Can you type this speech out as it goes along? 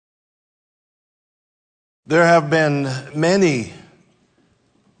There have been many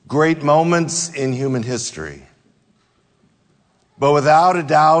great moments in human history, but without a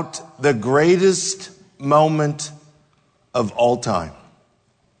doubt, the greatest moment of all time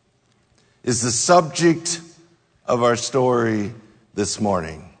is the subject of our story this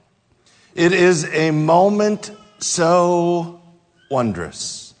morning. It is a moment so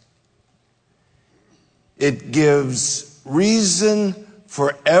wondrous. It gives reason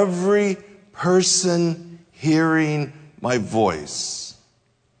for every person hearing my voice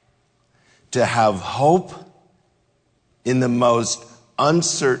to have hope in the most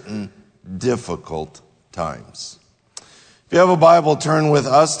uncertain, difficult times. If you have a Bible, turn with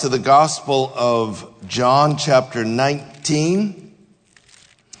us to the Gospel of John, chapter 19.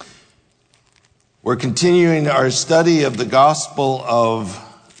 We're continuing our study of the Gospel of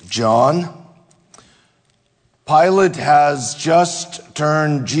John. Pilate has just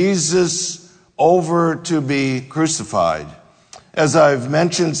turned Jesus over to be crucified. As I've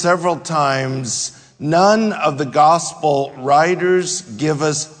mentioned several times, none of the gospel writers give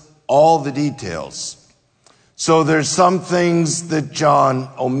us all the details. So there's some things that John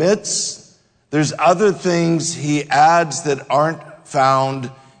omits. There's other things he adds that aren't found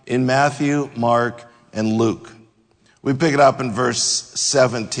in Matthew, Mark, and Luke. We pick it up in verse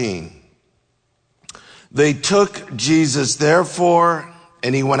 17. They took Jesus, therefore,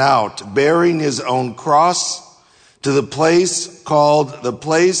 and he went out, bearing his own cross, to the place called the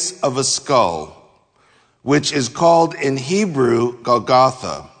place of a skull, which is called in Hebrew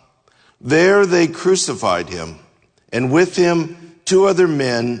Golgotha. There they crucified him, and with him 2 other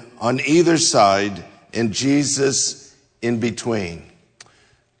men on either side, and Jesus in between.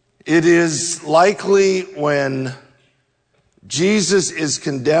 It is likely when Jesus is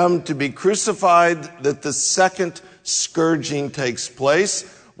condemned to be crucified that the second scourging takes place,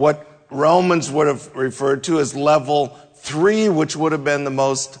 what Romans would have referred to as level 3, which would have been the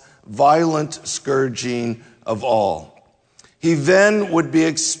most violent scourging of all. He then would be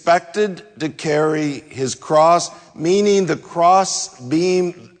expected to carry his cross, meaning the cross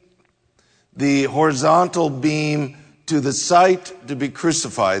beam, the horizontal beam, to the site to be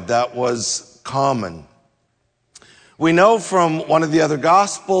crucified. That was common. We know from one of the other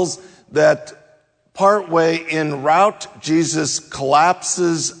Gospels that partway en route, Jesus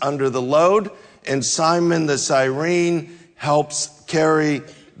collapses under the load, and Simon the Cyrene helps carry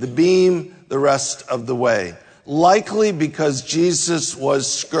the beam the rest of the way. Likely because Jesus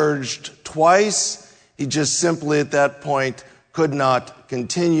was scourged twice, he just simply at that point could not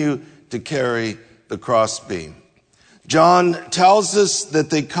continue to carry the crossbeam. John tells us that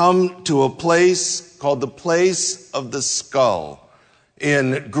they come to a place called the place of the skull.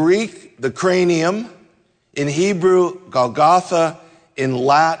 In Greek, the cranium. In Hebrew, Golgotha. In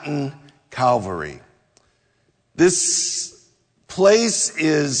Latin, Calvary. This place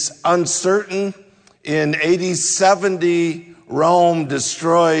is uncertain. In AD 70, Rome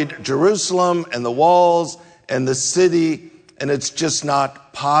destroyed Jerusalem and the walls and the city, and it's just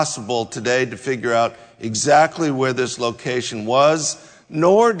not possible today to figure out exactly where this location was,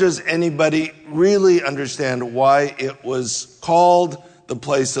 nor does anybody really understand why it was called the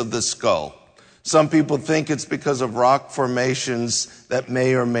place of the skull. Some people think it's because of rock formations. That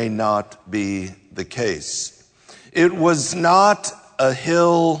may or may not be the case. It was not a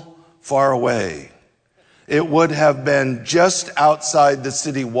hill far away. It would have been just outside the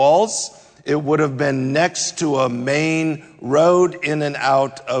city walls. It would have been next to a main road in and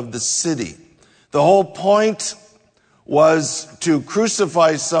out of the city. The whole point was to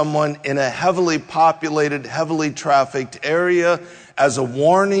crucify someone in a heavily populated, heavily trafficked area as a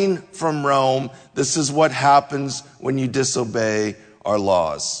warning from Rome. This is what happens when you disobey our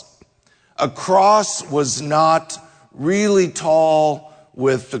laws. A cross was not really tall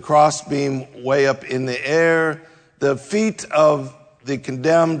with the crossbeam way up in the air. The feet of the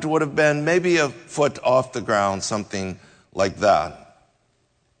condemned would have been maybe a foot off the ground, something like that.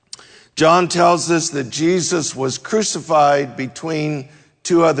 John tells us that Jesus was crucified between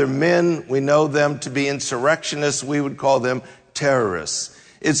 2 other men. We know them to be insurrectionists. We would call them terrorists.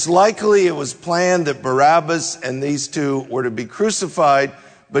 It's likely it was planned that Barabbas and these 2 were to be crucified,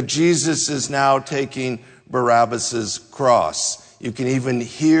 but Jesus is now taking Barabbas's cross. You can even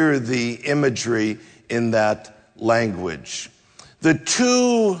hear the imagery in that language. The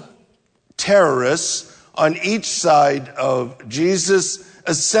 2 terrorists on each side of Jesus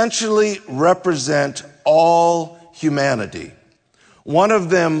essentially represent all humanity. One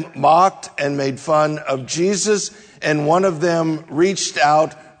of them mocked and made fun of Jesus, and one of them reached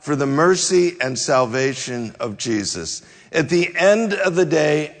out for the mercy and salvation of Jesus. At the end of the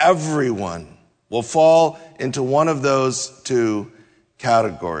day, everyone will fall into one of those two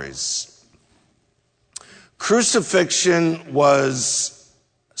categories. Crucifixion was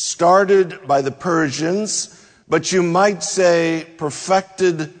started by the Persians, but you might say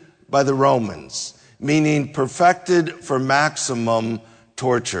perfected by the Romans, meaning perfected for maximum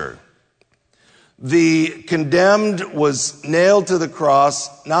torture. The condemned was nailed to the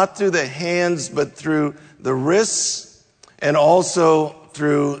cross, not through the hands, but through the wrists and also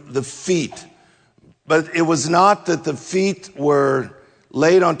through the feet. But it was not that the feet were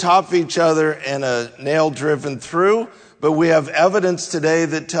laid on top of each other and a nail driven through, but we have evidence today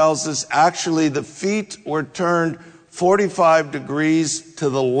that tells us actually the feet were turned 45 degrees to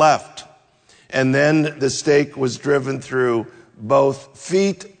the left. And then the stake was driven through both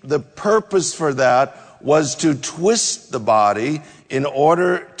feet. The purpose for that was to twist the body in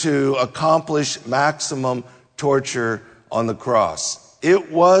order to accomplish maximum torture on the cross.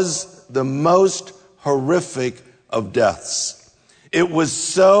 It was the most horrific of deaths. It was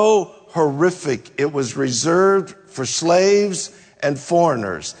so horrific, it was reserved for slaves and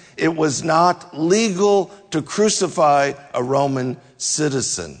foreigners. It was not legal to crucify a Roman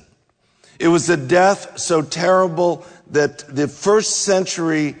citizen. It was a death so terrible that the first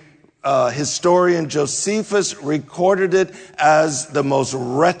century historian Josephus recorded it as the most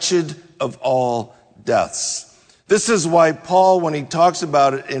wretched of all deaths. This is why Paul, when he talks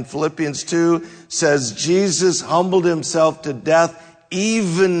about it in Philippians 2, says Jesus humbled himself to death,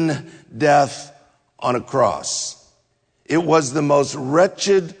 even death on a cross. It was the most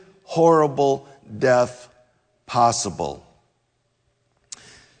wretched, horrible death possible.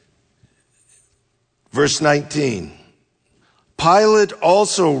 Verse 19. Pilate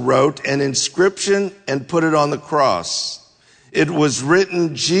also wrote an inscription and put it on the cross. It was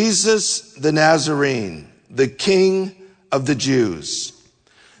written, Jesus the Nazarene, the King of the Jews.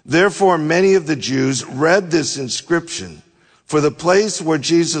 Therefore, many of the Jews read this inscription, for the place where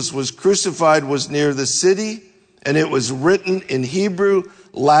Jesus was crucified was near the city, and it was written in Hebrew,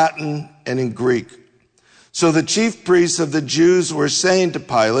 Latin, and in Greek. So the chief priests of the Jews were saying to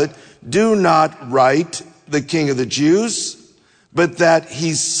Pilate, do not write the King of the Jews, but that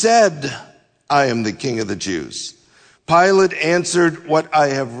he said, I am the King of the Jews. Pilate answered, what I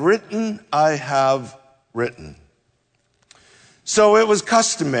have written, I have written. So it was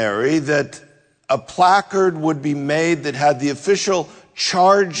customary that a placard would be made that had the official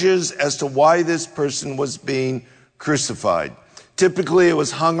charges as to why this person was being crucified. Typically, it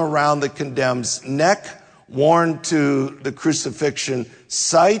was hung around the condemned's neck, worn to the crucifixion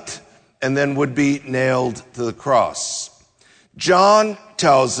site, and then would be nailed to the cross. John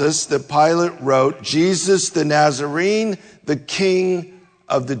tells us that Pilate wrote, Jesus the Nazarene, the King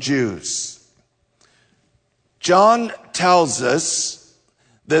of the Jews. John tells us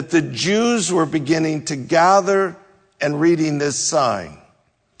that the Jews were beginning to gather and reading this sign.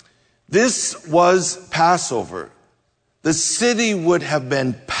 This was Passover. The city would have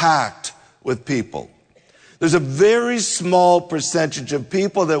been packed with people. There's a very small percentage of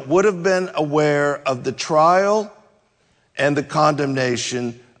people that would have been aware of the trial and the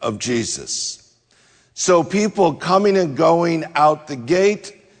condemnation of Jesus. So people coming and going out the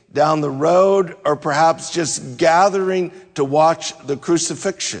gate, down the road, or perhaps just gathering to watch the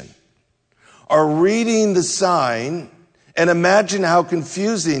crucifixion, are reading the sign, and imagine how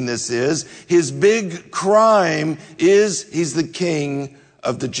confusing this is. His big crime is he's the King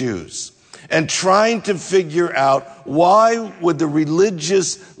of the Jews. And trying to figure out why would the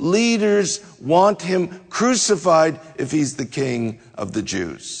religious leaders want him crucified if he's the King of the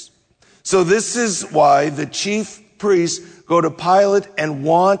Jews. So this is why the chief priests go to Pilate and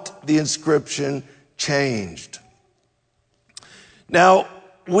want the inscription changed. Now,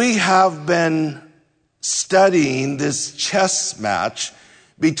 we have been studying this chess match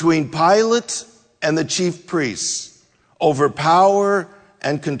between Pilate and the chief priests over power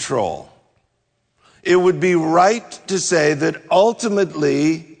and control. It would be right to say that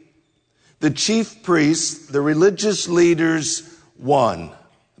ultimately the chief priests, the religious leaders, won.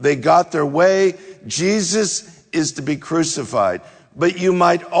 They got their way. Jesus is to be crucified. But you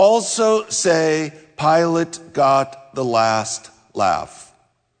might also say Pilate got the last laugh.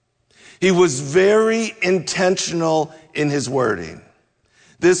 He was very intentional in his wording.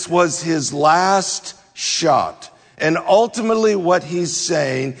 This was his last shot. And ultimately what he's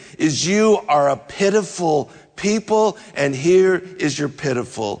saying is you are a pitiful people, and here is your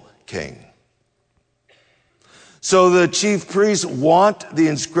pitiful king. So the chief priests want the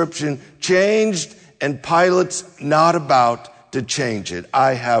inscription changed, and Pilate's not about to change it.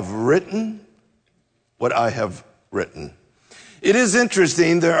 I have written what I have written. It is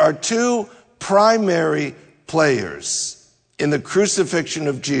interesting, there are two primary players in the crucifixion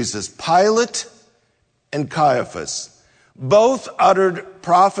of Jesus, Pilate and Caiaphas. Both uttered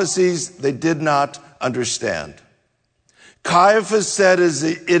prophecies they did not understand. Caiaphas said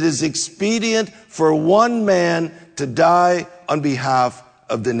it is expedient for one man to die on behalf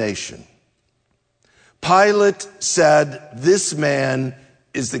of the nation. Pilate said, this man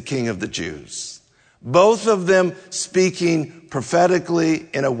is the King of the Jews. Both of them speaking prophetically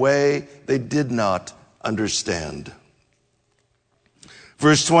in a way they did not understand.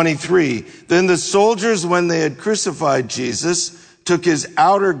 Verse 23, then the soldiers, when they had crucified Jesus, took his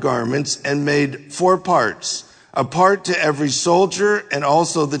outer garments and made 4 parts, a part to every soldier, and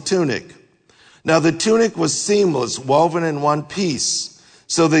also the tunic. Now the tunic was seamless, woven in one piece.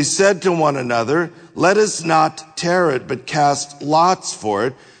 So they said to one another, let us not tear it, but cast lots for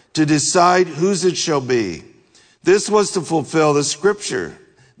it, to decide whose it shall be. This was to fulfill the scripture.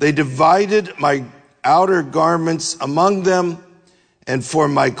 They divided my outer garments among them, and for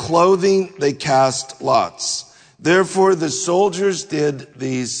my clothing they cast lots. Therefore the soldiers did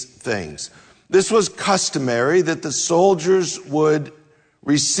these things. This was customary that the soldiers would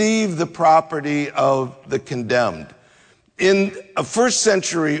receive the property of the condemned. In a first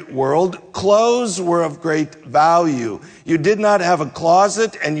century world, clothes were of great value. You did not have a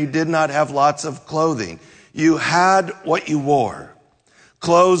closet and you did not have lots of clothing. You had what you wore.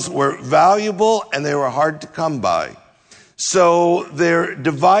 Clothes were valuable and they were hard to come by. So they're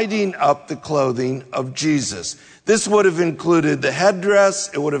dividing up the clothing of Jesus. This would have included the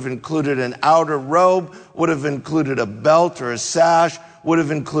headdress. It would have included an outer robe, would have included a belt or a sash, would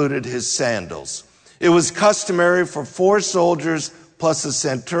have included his sandals. It was customary for 4 soldiers plus a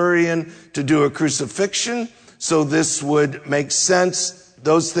centurion to do a crucifixion. So this would make sense.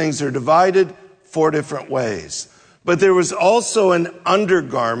 Those things are divided 4 different ways. But there was also an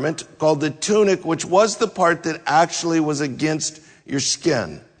undergarment called the tunic, which was the part that actually was against your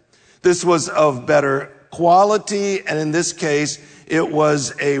skin. This was of better quality, and in this case, it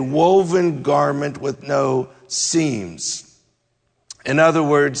was a woven garment with no seams. In other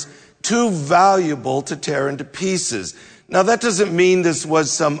words, too valuable to tear into pieces. Now, that doesn't mean this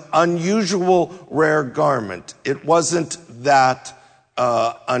was some unusual, rare garment. It wasn't that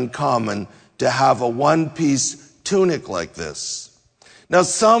uncommon to have a one-piece tunic like this. Now,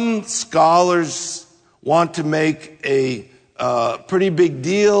 some scholars want to make a pretty big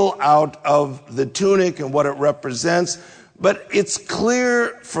deal out of the tunic and what it represents, but it's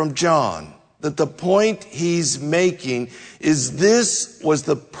clear from John that the point he's making is this was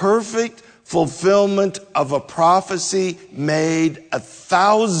the perfect fulfillment of a prophecy made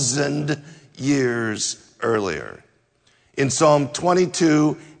 1,000 years earlier. In Psalm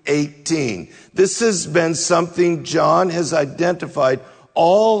 22:18, this has been something John has identified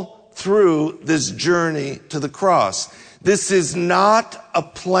all through this journey to the cross. This is not a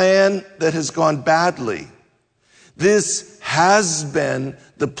plan that has gone badly. This has been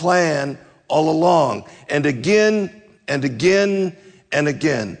the plan all along. And again and again and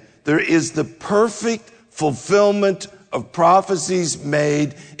again, there is the perfect fulfillment of prophecies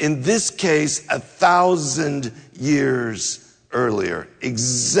made, in this case, 1,000 years earlier,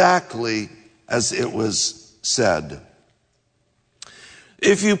 exactly as it was said.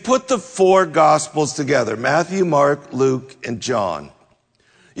 If you put the 4 Gospels together, Matthew, Mark, Luke, and John,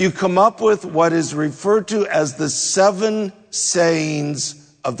 you come up with what is referred to as the 7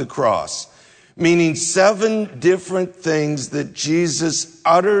 sayings of the cross, meaning 7 different things that Jesus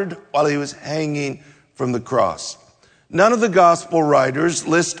uttered while he was hanging from the cross. None of the gospel writers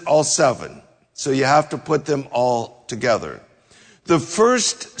list all 7, so you have to put them all together. The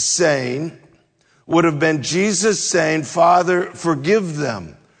first saying would have been Jesus saying, Father, forgive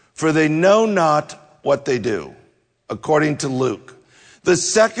them, for they know not what they do, according to Luke. The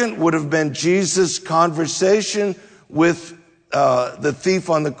second would have been Jesus' conversation with the thief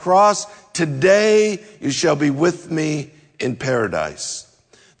on the cross. Today you shall be with me in paradise.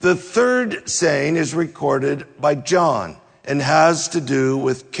 The third saying is recorded by John and has to do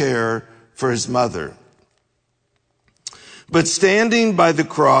with care for his mother. But standing by the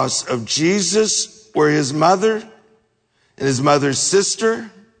cross of Jesus were his mother and his mother's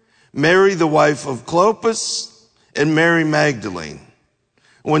sister, Mary, the wife of Clopas, and Mary Magdalene.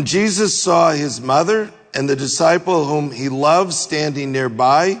 When Jesus saw his mother and the disciple whom he loved standing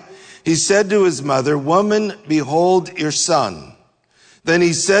nearby, he said to his mother, Woman, behold your son. Then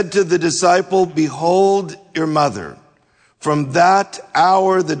he said to the disciple, Behold your mother. From that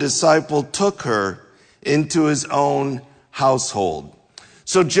hour, the disciple took her into his own household.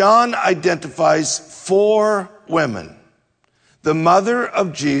 So John identifies 4 women the mother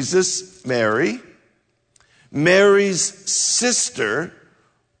of Jesus, Mary, Mary's sister,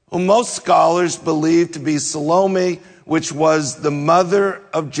 whom most scholars believe to be Salome, which was the mother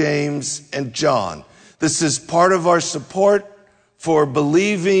of James and John. This is part of our support for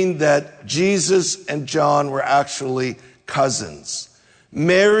believing that Jesus and John were actually cousins.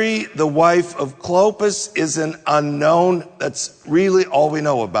 Mary, the wife of Clopas, is an unknown. That's really all we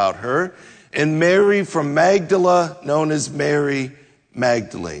know about her. And Mary from Magdala, known as Mary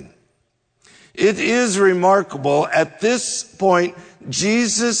Magdalene. It is remarkable. At this point,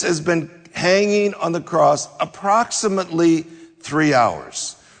 Jesus has been hanging on the cross approximately 3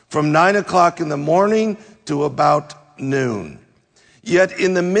 hours, from 9 o'clock in the morning to about noon. Yet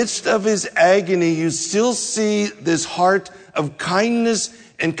in the midst of his agony, you still see this heart of kindness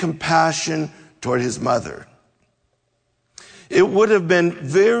and compassion toward his mother. It would have been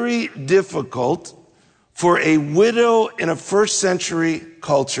very difficult for a widow in a first century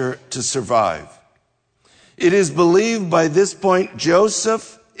culture to survive. It is believed by this point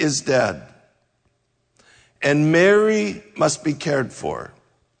Joseph is dead and Mary must be cared for.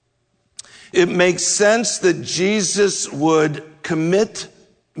 It makes sense that Jesus would commit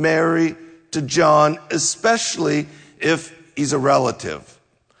Mary to John, especially if he's a relative.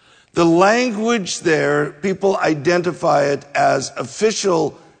 The language there, people identify it as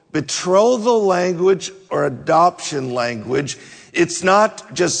official betrothal language or adoption language. It's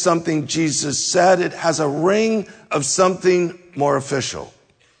not just something Jesus said. It has a ring of something more official.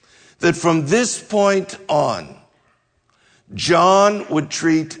 That from this point on, John would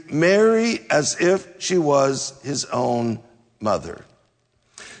treat Mary as if she was his own mother.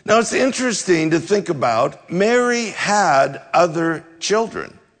 Now, it's interesting to think about. Mary had other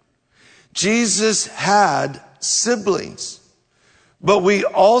children. Jesus had siblings. But we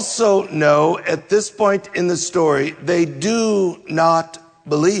also know at this point in the story, they do not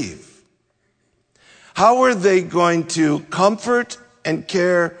believe. How are they going to comfort and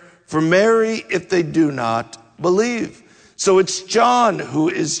care for Mary if they do not believe? So it's John who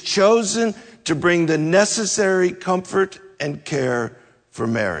is chosen to bring the necessary comfort and care for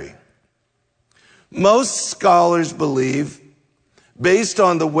Mary. Most scholars believe, based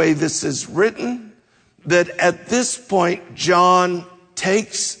on the way this is written, that at this point, John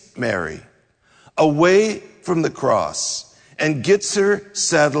takes Mary away from the cross and gets her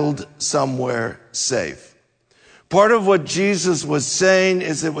settled somewhere safe. Part of what Jesus was saying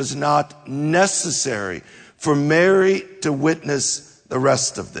is it was not necessary for Mary to witness the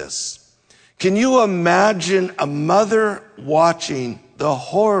rest of this. Can you imagine a mother watching the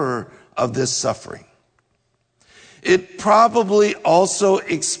horror of this suffering? It probably also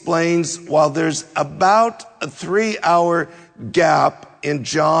explains why there's about a 3-hour gap in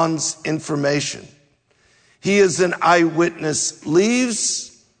John's information. He is an eyewitness,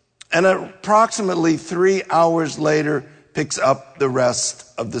 leaves, and approximately 3 hours later picks up the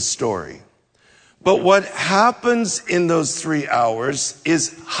rest of the story. But what happens in those 3 hours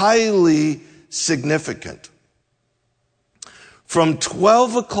is highly significant. From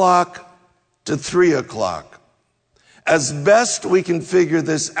 12 o'clock to 3 o'clock, as best we can figure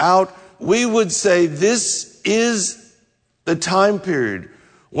this out, we would say this is the time period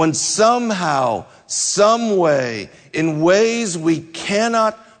when somehow, some way, in ways we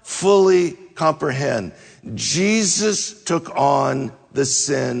cannot fully comprehend, Jesus took on the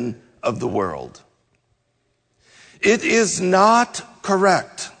sin of the world. It is not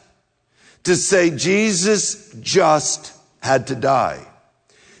correct to say Jesus just had to die.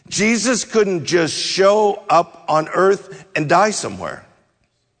 Jesus couldn't just show up on earth and die somewhere.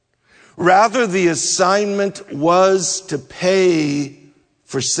 Rather, the assignment was to pay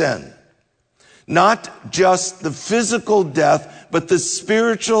for sin. Not just the physical death, but the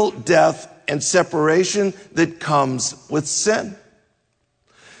spiritual death and separation that comes with sin.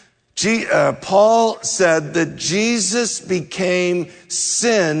 Paul said that Jesus became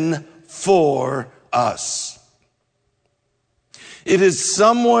sin for us. It is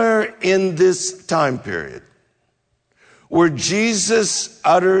somewhere in this time period where Jesus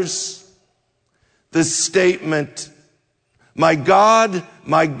utters the statement, my God,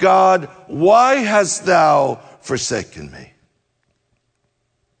 why hast thou forsaken me?"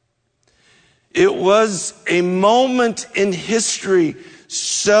 It was a moment in history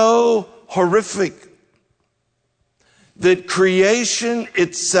so horrific that creation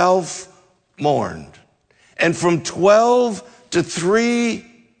itself mourned. And from 12 to 3,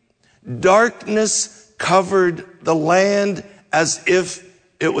 darkness covered the land as if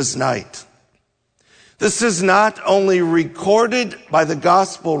it was night. This is not only recorded by the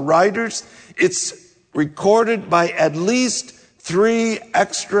gospel writers, it's recorded by at least three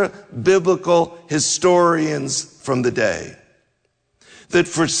extra biblical historians from the day. That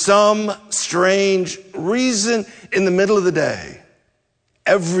for some strange reason in the middle of the day,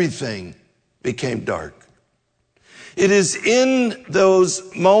 everything became dark. It is in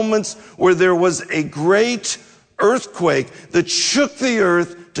those moments where there was a great earthquake that shook the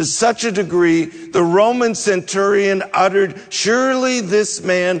earth to such a degree, the Roman centurion uttered, "Surely this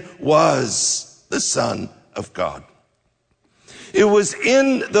man was the Son of God." It was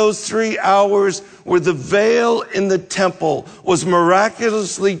in those 3 hours where the veil in the temple was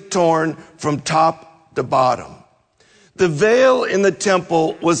miraculously torn from top to bottom. The veil in the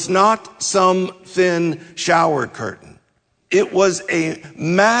temple was not some thin shower curtain. It was a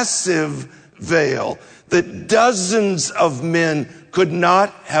massive veil that dozens of men could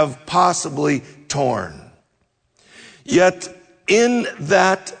not have possibly torn. Yet in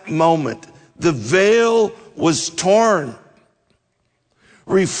that moment, the veil was torn,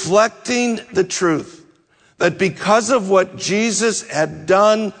 reflecting the truth that because of what Jesus had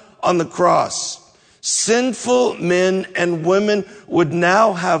done on the cross, sinful men and women would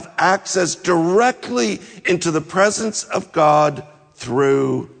now have access directly into the presence of God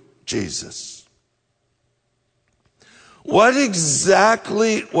through Jesus. What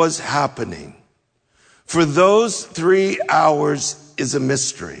exactly was happening for those 3 hours is a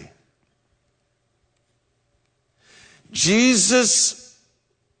mystery. Jesus,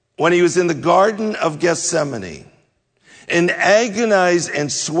 when he was in the Garden of Gethsemane, in agonized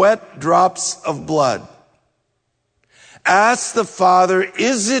and sweat drops of blood, asked the Father,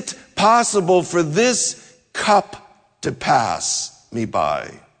 "Is it possible for this cup to pass me by?"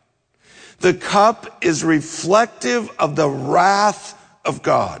 The cup is reflective of the wrath of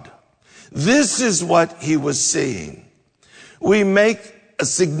God. This is what he was seeing. We make a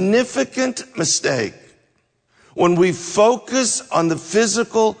significant mistake when we focus on the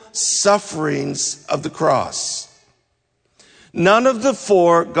physical sufferings of the cross. None of the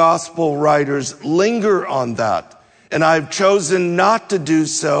 4 gospel writers linger on that, and I've chosen not to do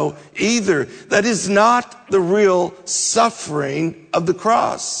so either. That is not the real suffering of the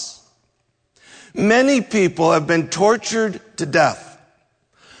cross. Many people have been tortured to death.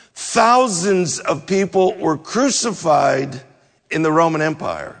 Thousands of people were crucified in the Roman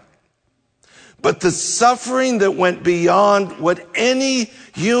Empire. But the suffering that went beyond what any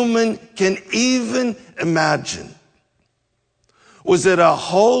human can even imagine was that a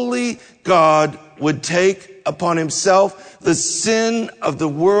holy God would take upon himself the sin of the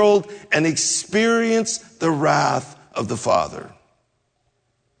world and experience the wrath of the Father.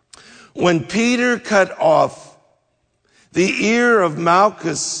 When Peter cut off the ear of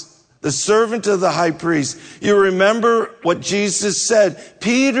Malchus, the servant of the high priest, you remember what Jesus said,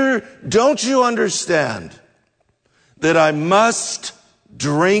 "Peter, don't you understand that I must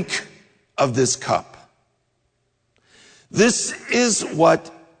drink of this cup?" This is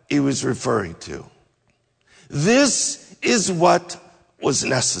what he was referring to. This is what was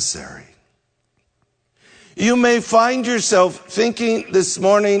necessary. You may find yourself thinking this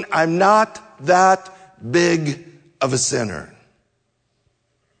morning, "I'm not that big of a sinner."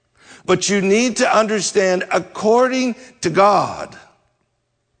 But you need to understand, according to God,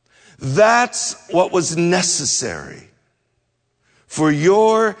 that's what was necessary for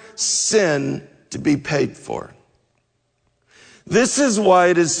your sin to be paid for. This is why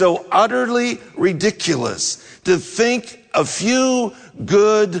it is so utterly ridiculous to think a few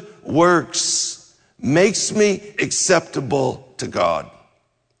good works makes me acceptable to God.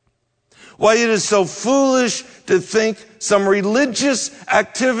 Why it is so foolish to think some religious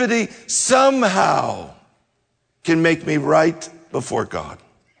activity somehow can make me right before God.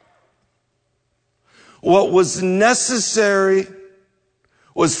 What was necessary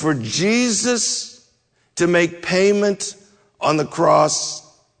was for Jesus to make payment on the cross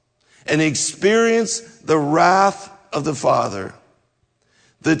and experience the wrath of the Father,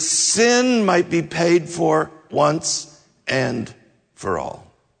 that sin might be paid for once and for all.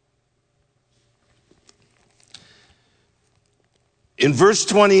 In verse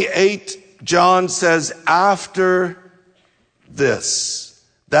 28, John says, "After this."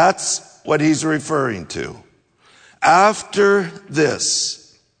 That's what he's referring to. After this,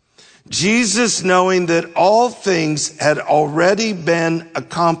 Jesus, knowing that all things had already been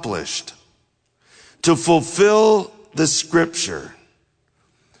accomplished to fulfill the scripture.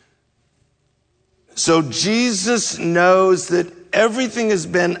 So Jesus knows that everything has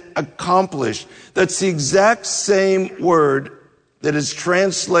been accomplished. That's the exact same word that is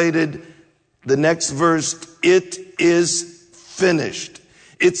translated the next verse, "It is finished."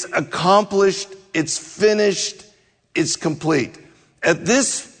 It's accomplished, it's finished, it's complete. At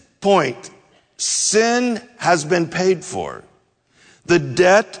this point, sin has been paid for. The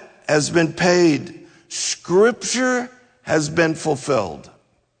debt has been paid. Scripture has been fulfilled.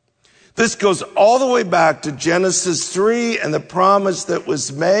 This goes all the way back to Genesis 3 and the promise that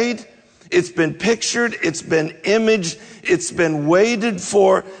was made. It's been pictured, it's been imaged, it's been waited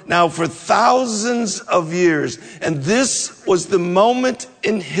for now for thousands of years. And this was the moment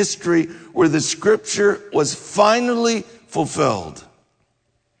in history where the scripture was finally fulfilled.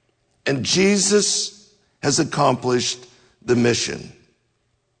 And Jesus has accomplished the mission.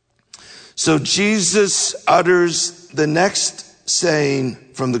 So Jesus utters the next saying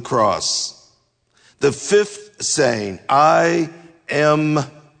from the cross. The fifth saying, I am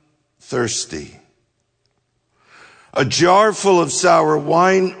thirsty. A jar full of sour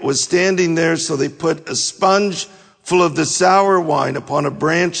wine was standing there, so they put a sponge full of the sour wine upon a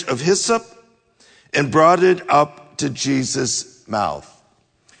branch of hyssop and brought it up to Jesus' mouth.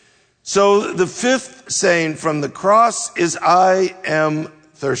 So the fifth saying from the cross is, I am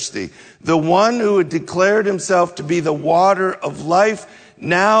thirsty. The one who had declared himself to be the water of life,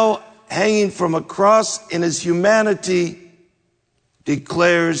 now hanging from a cross in his humanity,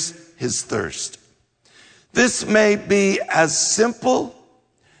 declares his thirst. This may be as simple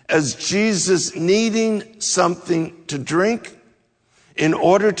as Jesus needing something to drink in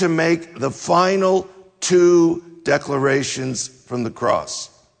order to make the final two declarations from the cross.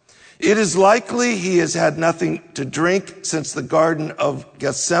 It is likely he has had nothing to drink since the Garden of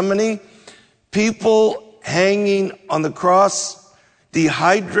Gethsemane. People hanging on the cross,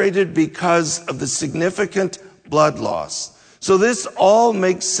 dehydrated because of the significant blood loss. So this all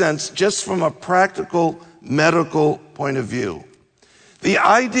makes sense just from a practical medical point of view. The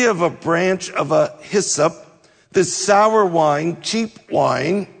idea of a branch of a hyssop, this sour wine, cheap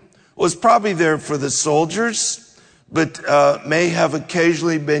wine, was probably there for the soldiers, but may have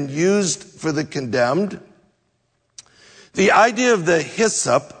occasionally been used for the condemned. The idea of the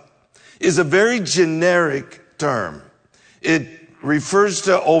hyssop is a very generic term. It refers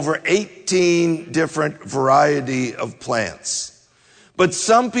to over 18 different variety of plants. But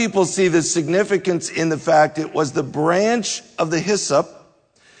some people see the significance in the fact it was the branch of the hyssop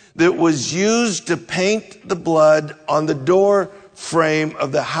that was used to paint the blood on the door frame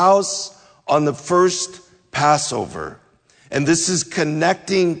of the house on the first Passover. And this is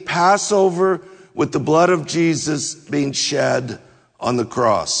connecting Passover with the blood of Jesus being shed on the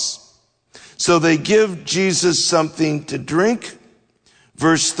cross. So they give Jesus something to drink.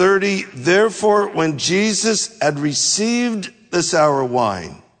 Verse 30, therefore, when Jesus had received the sour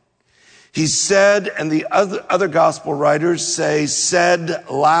wine, he said, and the other gospel writers say, said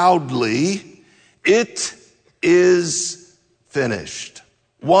loudly, it is finished.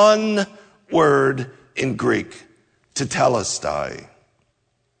 One word in Greek, tetelestai.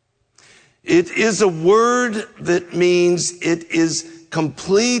 It is a word that means it is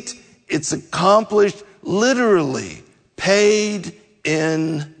complete, it's accomplished, literally paid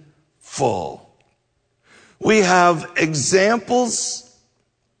in full. We have examples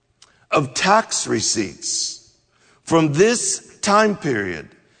of tax receipts from this time period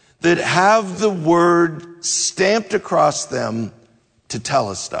that have the word stamped across them,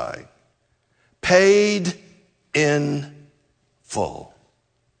 tetelestai, paid in full.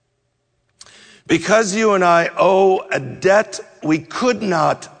 Because you and I owe a debt we could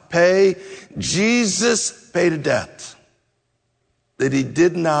not pay, Jesus paid a debt that he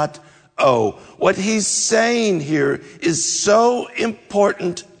did not owe. What he's saying here is so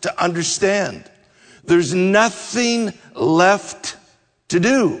important to understand. There's nothing left to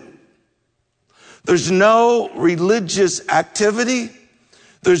do. There's no religious activity.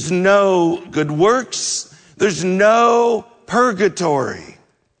 There's no good works. There's no purgatory.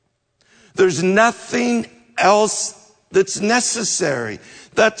 There's nothing else that's necessary.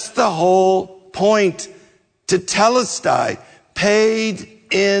 That's the whole point. Tetelestai, paid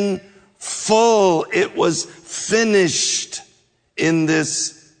in full. It was finished in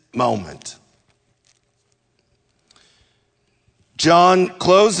this moment. John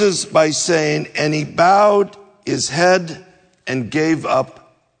closes by saying, and he bowed his head and gave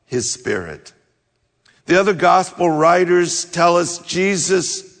up his spirit. The other gospel writers tell us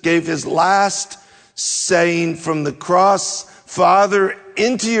Jesus gave his last saying from the cross, Father,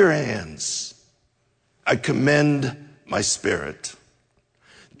 into your hands I commend my spirit.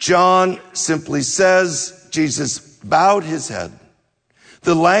 John simply says Jesus bowed his head.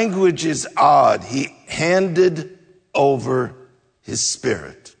 The language is odd. He handed over his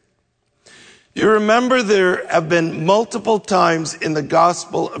spirit. You remember there have been multiple times in the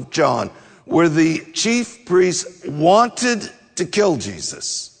Gospel of John where the chief priests wanted to kill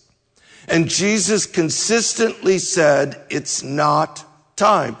Jesus. And Jesus consistently said, it's not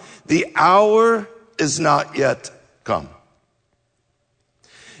time. The hour is not yet come.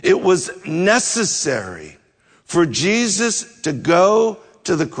 It was necessary for Jesus to go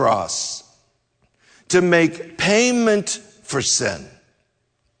to the cross to make payment for sin.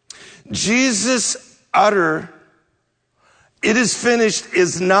 Jesus' utter, "It is finished,"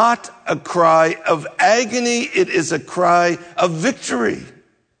 is not a cry of agony. It is a cry of victory.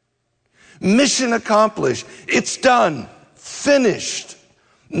 Mission accomplished. It's done. Finished.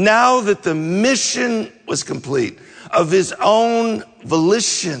 Now that the mission was complete, of his own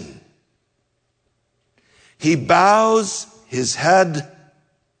volition, he bows his head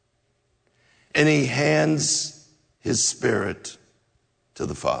and he hands his spirit to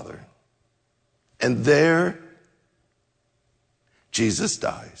the Father. And there, Jesus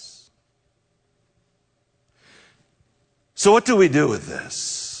dies. So what do we do with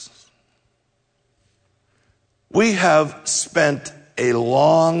this? We have spent a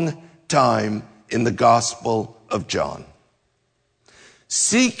long time in the Gospel of John,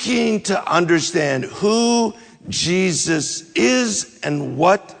 seeking to understand who Jesus is and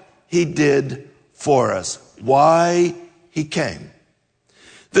what he did for us, why he came.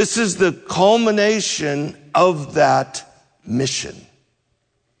 This is the culmination of that mission.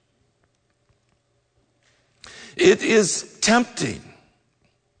 It is tempting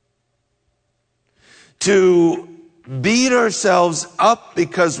to beat ourselves up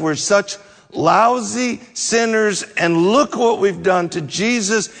because we're such lousy sinners and look what we've done to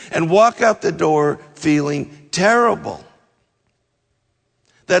Jesus and walk out the door feeling terrible.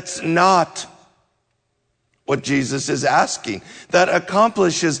 That's not what Jesus is asking. That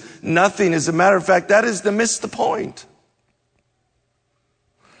accomplishes nothing. As a matter of fact, that is to miss the point.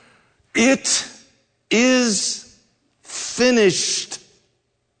 It is finished.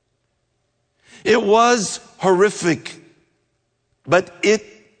 It was horrific, but it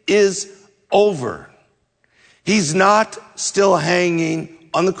is over. He's not still hanging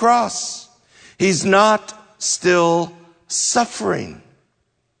on the cross. He's not still suffering.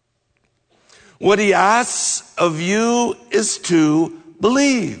 What he asks of you is to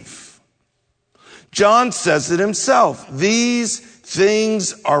believe. John says it himself. These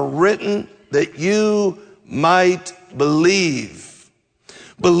things are written that you might believe.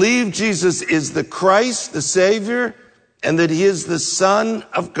 Believe Jesus is the Christ, the Savior, and that he is the Son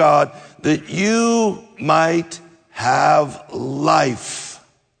of God, that you might have life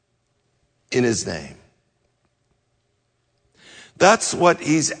in his name. That's what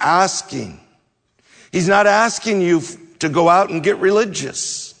he's asking. He's not asking you to go out and get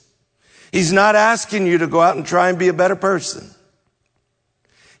religious. He's not asking you to go out and try and be a better person.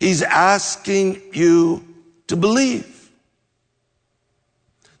 He's asking you to believe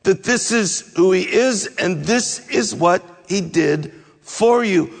that this is who he is and this is what he did for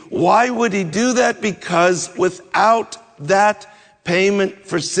you. Why would he do that? Because without that payment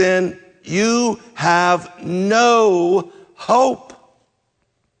for sin, you have no hope.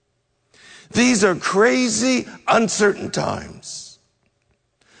 These are crazy, uncertain times.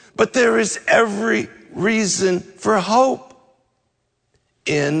 But there is every reason for hope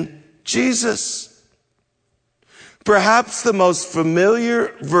in Jesus. Perhaps the most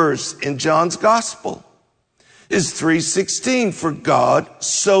familiar verse in John's Gospel is 3:16. For God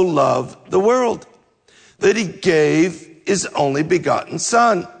so loved the world that he gave his only begotten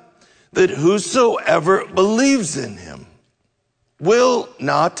Son, that whosoever believes in him will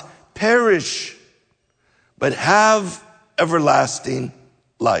not perish, but have everlasting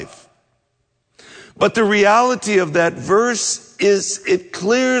life. But the reality of that verse is it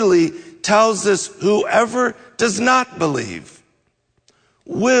clearly tells us whoever does not believe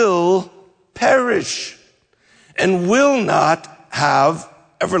will perish and will not have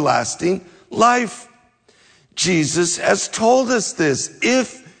everlasting life. Jesus has told us this.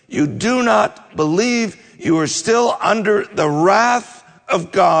 If you do not believe, you are still under the wrath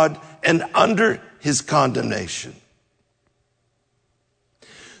of God and under his condemnation.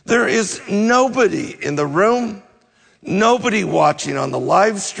 There is nobody in the room, nobody watching on the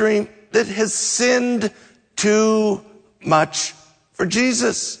live stream that has sinned too much for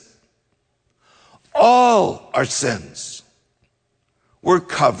Jesus. All our sins were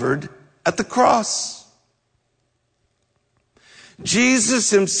covered at the cross. Jesus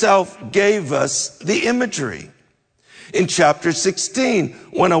himself gave us the imagery. In chapter 16,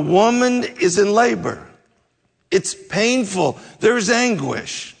 when a woman is in labor, it's painful, there's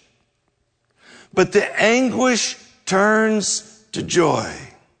anguish. But the anguish turns to joy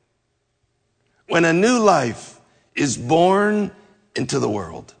when a new life is born into the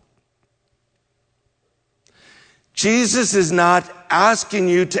world. Jesus is not asking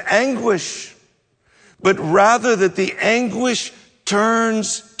you to anguish, but rather that the anguish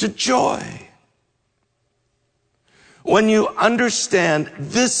turns to joy. When you understand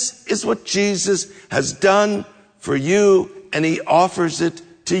this is what Jesus has done for you, and he offers it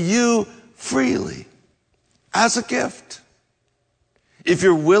to you freely as a gift, if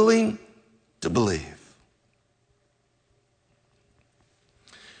you're willing to believe.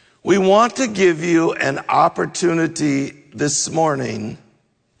 We want to give you an opportunity this morning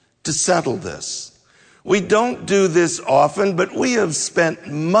to settle this. We don't do this often, but we have spent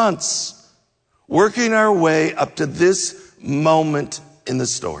months working our way up to this moment in the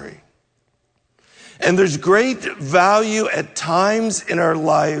story. And there's great value at times in our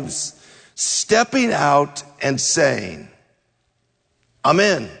lives stepping out and saying, I'm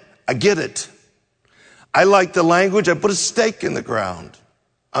in, I get it. I like the language, I put a stake in the ground.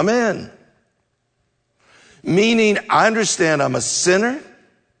 I'm in. Meaning, I understand I'm a sinner.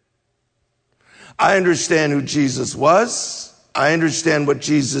 I understand who Jesus was. I understand what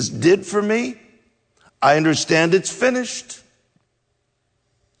Jesus did for me. I understand it's finished.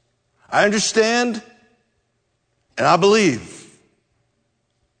 I understand, and I believe.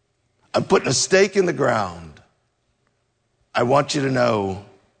 I'm putting a stake in the ground. I want you to know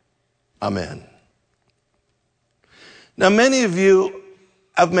I'm in. Now, many of you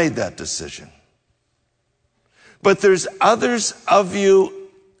have made that decision. But there's others of you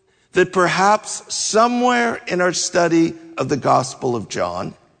that perhaps somewhere in our study of the Gospel of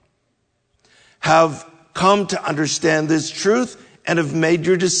John have come to understand this truth and have made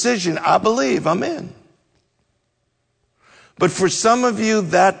your decision. I believe, I'm in. But for some of you,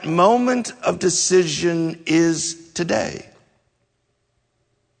 that moment of decision is today.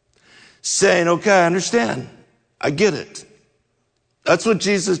 Saying, okay, I understand. I get it. That's what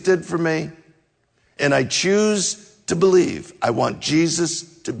Jesus did for me. And I choose to believe. I want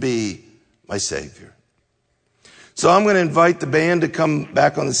Jesus to be my Savior. So I'm going to invite the band to come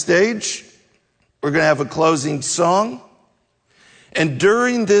back on the stage. We're going to have a closing song. And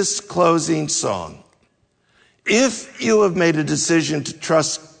during this closing song, if you have made a decision to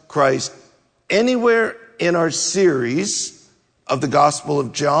trust Christ anywhere in our series of the Gospel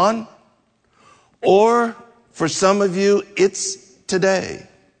of John, or for some of you, it's today,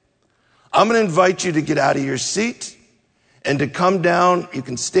 I'm going to invite you to get out of your seat and to come down. You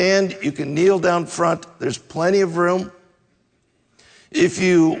can stand, you can kneel down front. There's plenty of room. If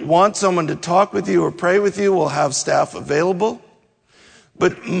you want someone to talk with you or pray with you, we'll have staff available.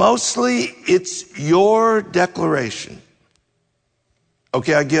 But mostly it's your declaration.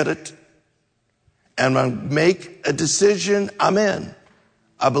 Okay, I get it. And I'm going to make a decision. I'm in.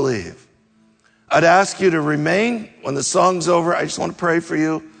 I believe. I'd ask you to remain. When the song's over, I just want to pray for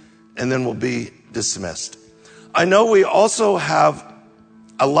you, and then we'll be dismissed. I know we also have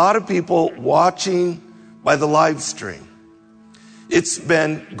a lot of people watching by the live stream. It's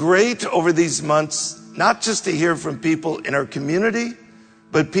been great over these months, not just to hear from people in our community,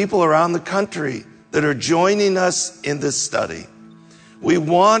 but people around the country that are joining us in this study. We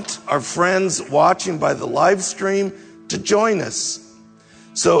want our friends watching by the live stream to join us.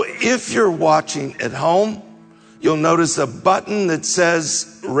 So if you're watching at home, you'll notice a button that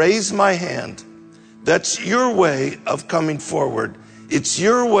says, raise my hand. That's your way of coming forward. It's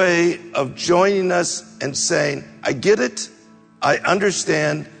your way of joining us and saying, I get it. I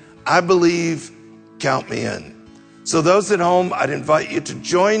understand. I believe. Count me in. So those at home, I'd invite you to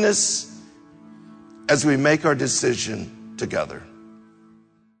join us as we make our decision together.